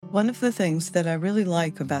One of the things that I really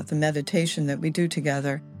like about the meditation that we do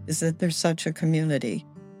together is that there's such a community.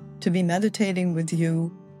 To be meditating with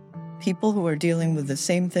you, people who are dealing with the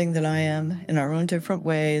same thing that I am in our own different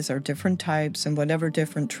ways, our different types, and whatever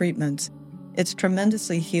different treatments, it's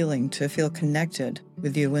tremendously healing to feel connected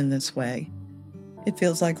with you in this way. It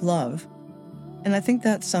feels like love. And I think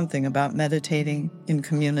that's something about meditating in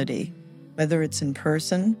community. Whether it's in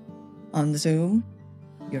person, on Zoom,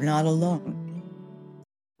 you're not alone.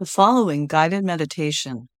 The following guided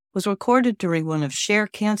meditation was recorded during one of Share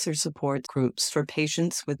Cancer support groups for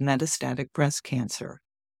patients with metastatic breast cancer.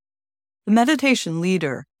 The meditation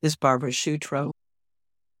leader is Barbara Chutroo.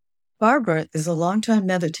 Barbara is a longtime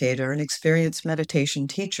meditator and experienced meditation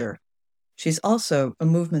teacher. She's also a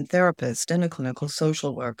movement therapist and a clinical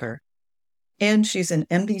social worker. And she's an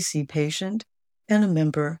MBC patient and a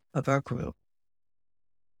member of our group.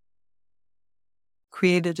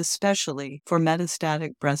 Created especially for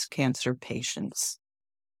metastatic breast cancer patients.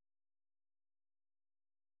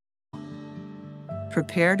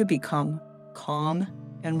 Prepare to become calm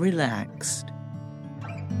and relaxed.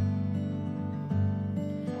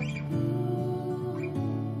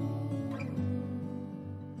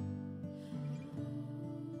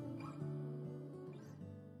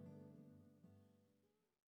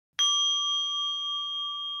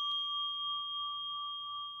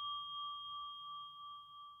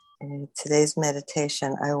 In today's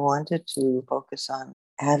meditation, I wanted to focus on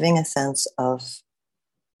having a sense of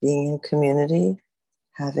being in community,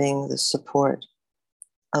 having the support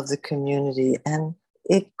of the community. And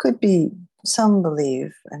it could be some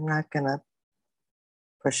belief, I'm not going to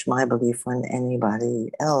push my belief on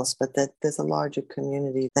anybody else, but that there's a larger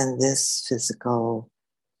community than this physical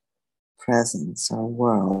presence or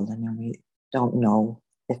world. I mean, we don't know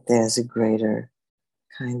if there's a greater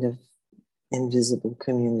kind of invisible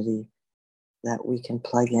community that we can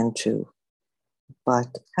plug into.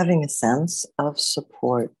 But having a sense of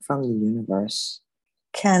support from the universe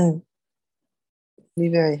can be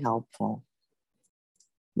very helpful,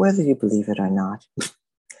 whether you believe it or not.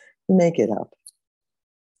 Make it up.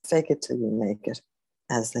 Fake it till you make it,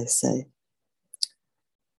 as they say.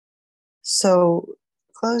 So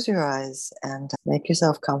close your eyes and make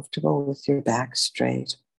yourself comfortable with your back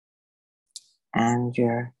straight. And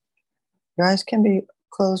your eyes can be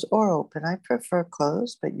closed or open. I prefer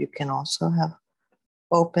closed, but you can also have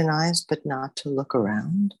open eyes, but not to look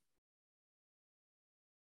around.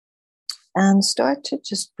 And start to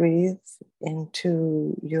just breathe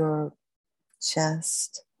into your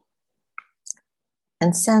chest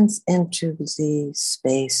and sense into the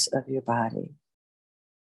space of your body.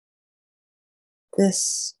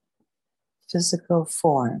 This physical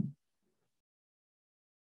form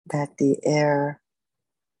that the air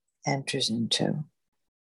enters into,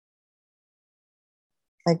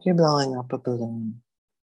 like you're blowing up a balloon.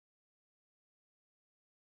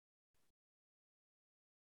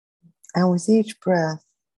 And with each breath,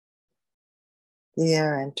 the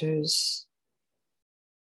air enters.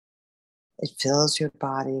 It fills your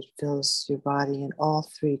body. It fills your body in all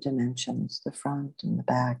three dimensions, the front and the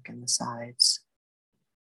back and the sides.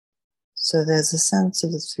 So there's a sense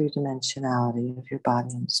of the three-dimensionality of your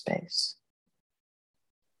body in space.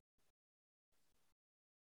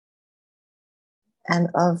 And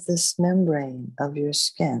of this membrane of your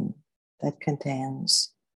skin that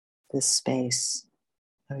contains this space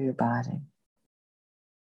of your body.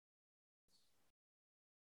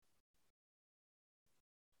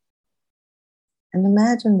 And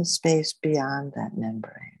imagine the space beyond that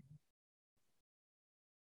membrane.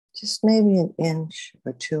 Just maybe an inch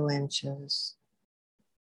or 2 inches.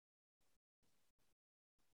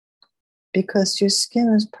 Because your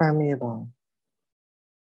skin is permeable.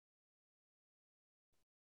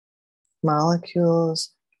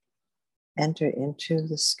 Molecules enter into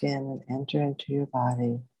the skin and enter into your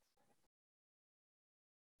body.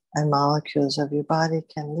 And molecules of your body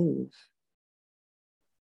can leave.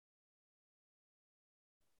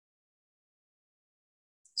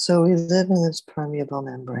 So we live in this permeable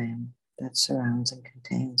membrane that surrounds and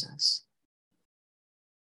contains us.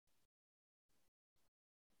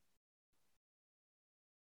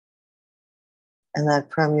 And that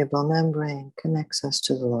permeable membrane connects us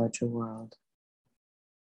to the larger world.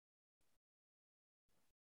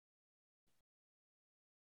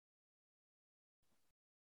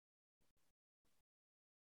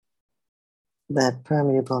 That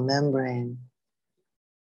permeable membrane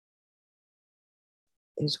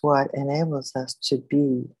is what enables us to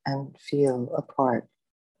be and feel a part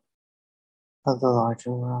of the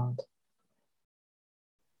larger world.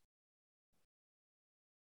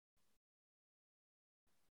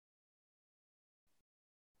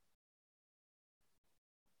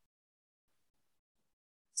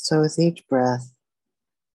 So with each breath,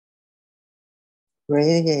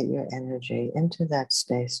 radiate your energy into that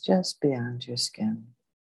space just beyond your skin.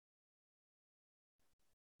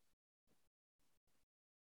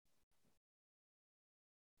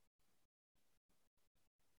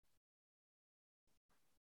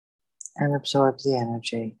 And absorb the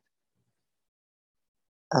energy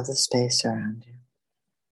of the space around you.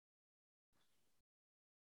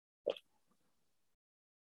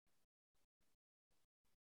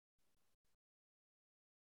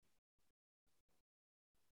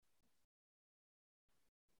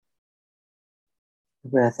 The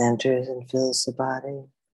breath enters and fills the body,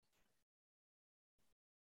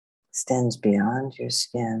 extends beyond your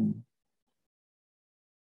skin,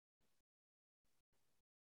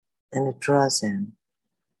 and it draws in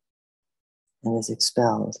and is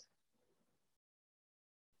expelled.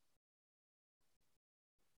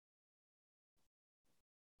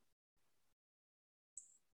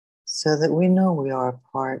 So that we know we are a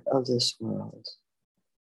part of this world.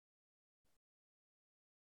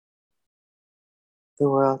 The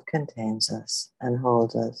world contains us and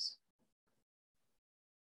holds us.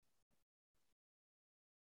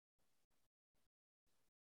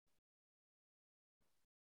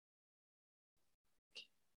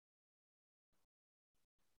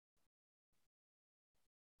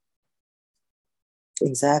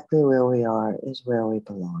 Exactly where we are is where we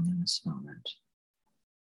belong in this moment.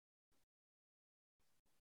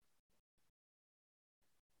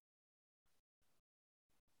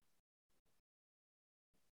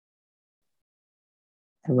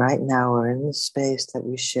 And right now we're in the space that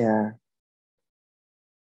we share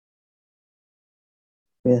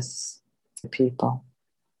with the people.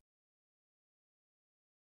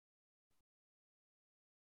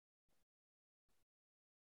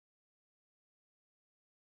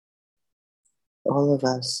 All of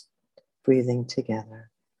us breathing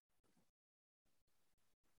together.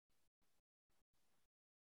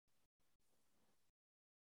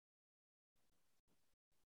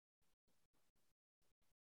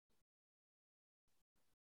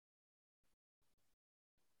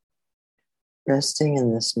 Resting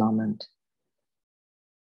in this moment.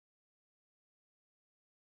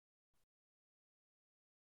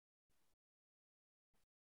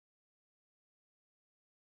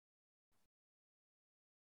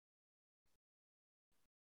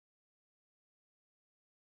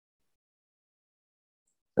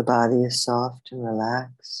 The body is soft and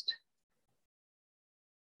relaxed.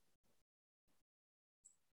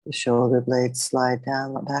 The shoulder blades slide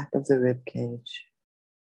down the back of the rib cage.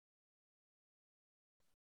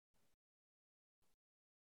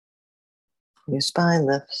 Your spine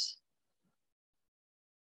lifts,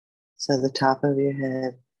 so the top of your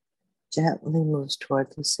head gently moves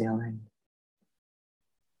toward the ceiling.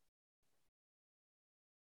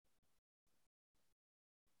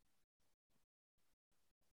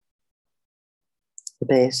 The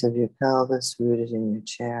base of your pelvis rooted in your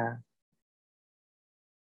chair.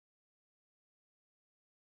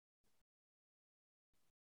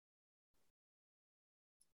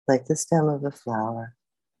 Like the stem of a flower.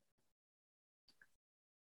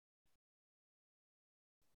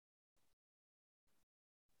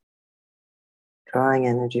 Drawing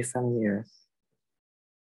energy from the earth.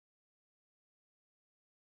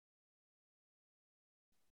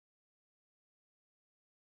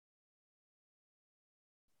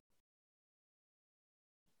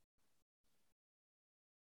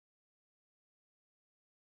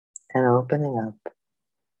 And opening up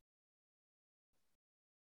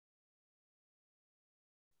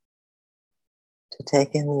to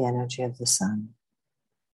take in the energy of the sun.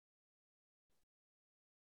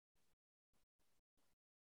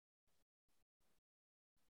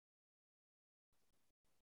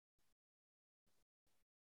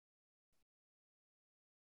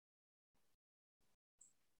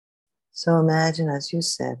 So imagine as you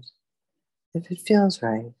sit, if it feels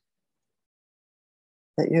right,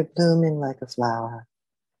 that you're blooming like a flower.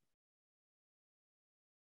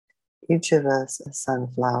 Each of us a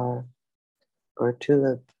sunflower or a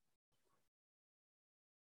tulip,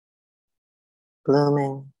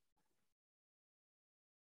 blooming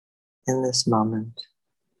in this moment.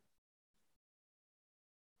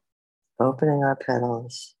 Opening our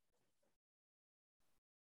petals,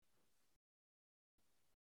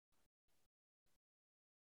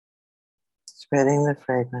 spreading the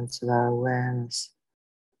fragrance of our awareness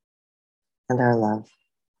and our love.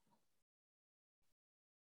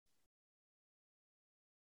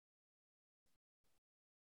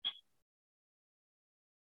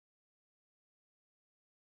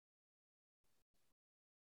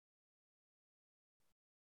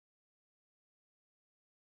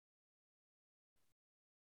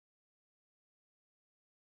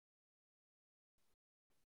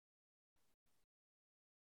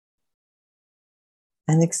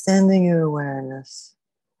 And extending your awareness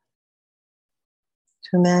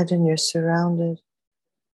to imagine you're surrounded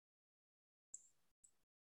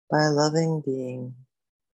by a loving being,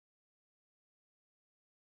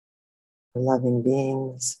 or loving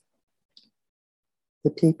beings, the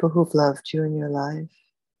people who've loved you in your life,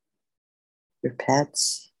 your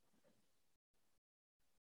pets,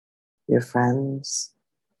 your friends,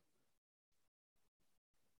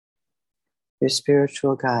 your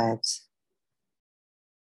spiritual guides,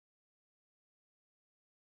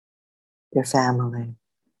 your family.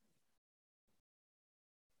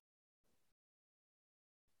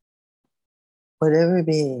 Whatever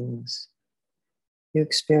beings you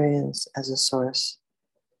experience as a source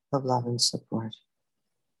of love and support.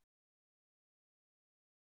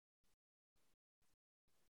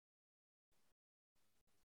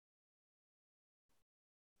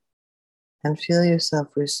 And feel yourself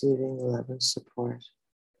receiving the love and support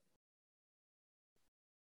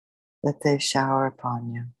that they shower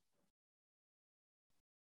upon you.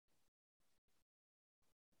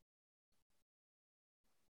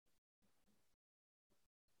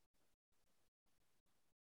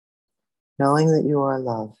 Knowing that you are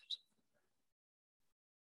loved.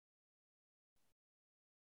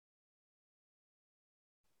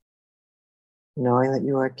 Knowing that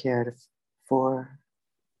you are cared for.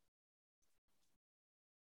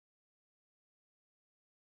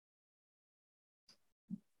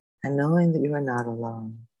 And knowing that you are not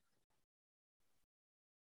alone.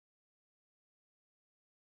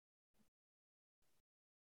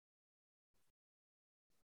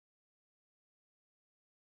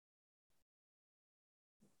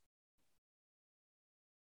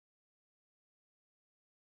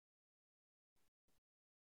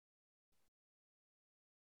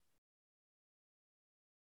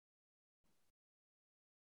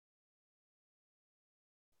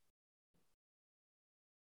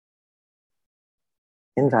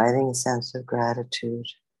 Inviting a sense of gratitude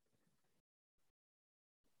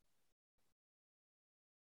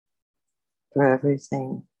for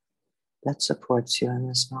everything that supports you in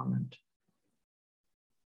this moment.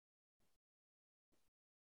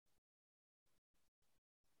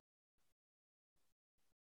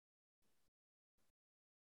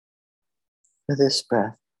 For this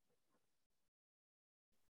breath,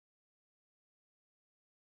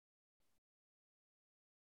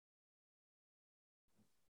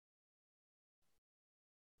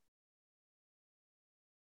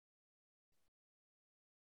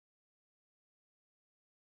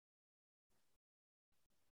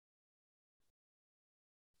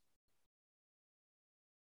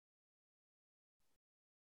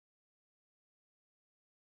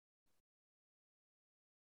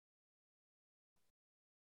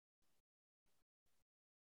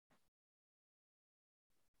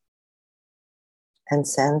 and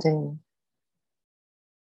sending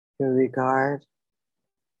your regard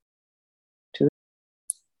to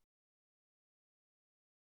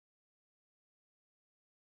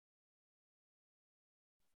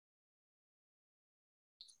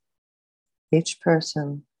each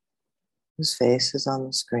person whose face is on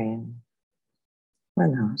the screen or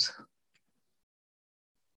not.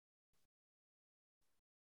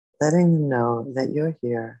 Letting them know that you're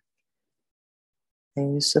here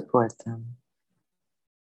and you support them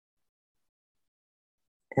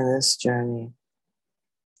in this journey,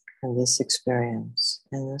 in this experience,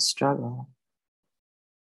 in this struggle.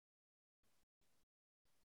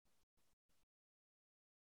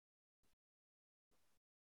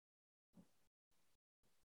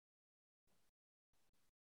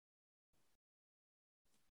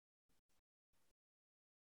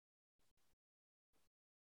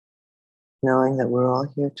 Knowing that we're all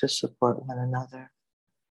here to support one another.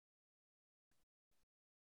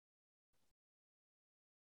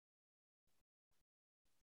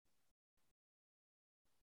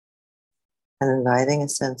 And inviting a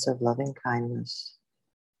sense of loving kindness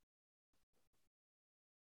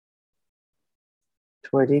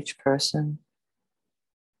toward each person,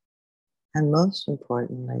 and most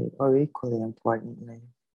importantly, or equally importantly,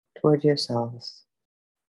 toward yourselves.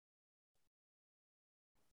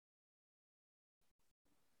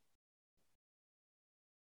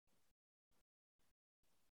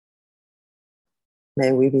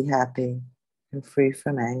 May we be happy and free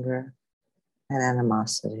from anger and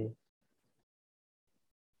animosity.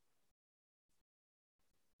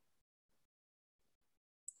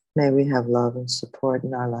 May we have love and support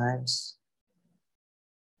in our lives.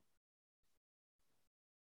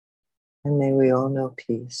 And may we all know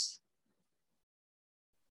peace.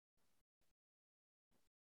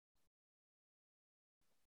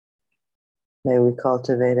 May we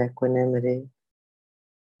cultivate equanimity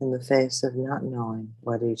in the face of not knowing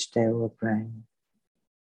what each day will bring.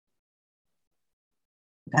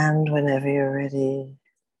 And whenever you're ready,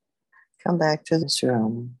 come back to this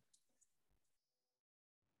room.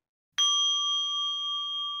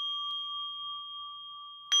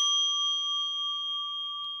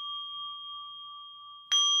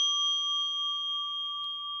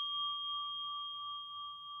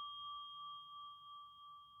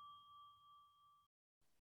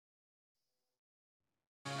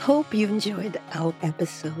 Hope you enjoyed our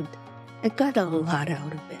episode and got a lot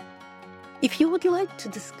out of it. If you would like to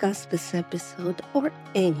discuss this episode or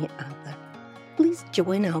any other, please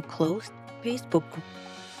join our closed Facebook group,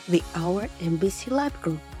 the Our MBC Live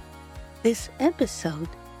group. This episode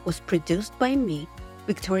was produced by me,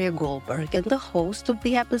 Victoria Goldberg, and the host of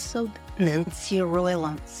the episode, Nancy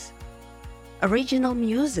Roylance. Original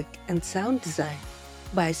music and sound design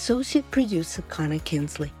by associate producer Connor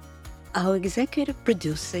Kinsley. Our executive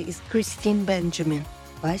producer is Christine Benjamin,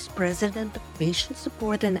 Vice President of Patient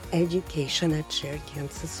Support and Education at Share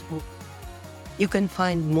Cancer School. You can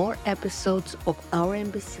find more episodes of Our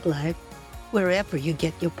Embassy Live wherever you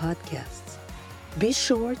get your podcasts. Be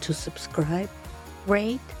sure to subscribe,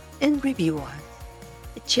 rate, and review us.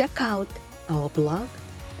 Check out our blog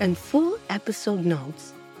and full episode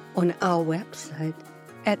notes on our website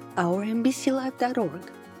at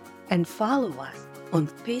ourmbclive.org and follow us on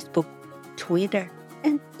Facebook, Twitter,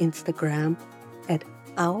 and Instagram at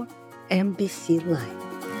Our MBC Live.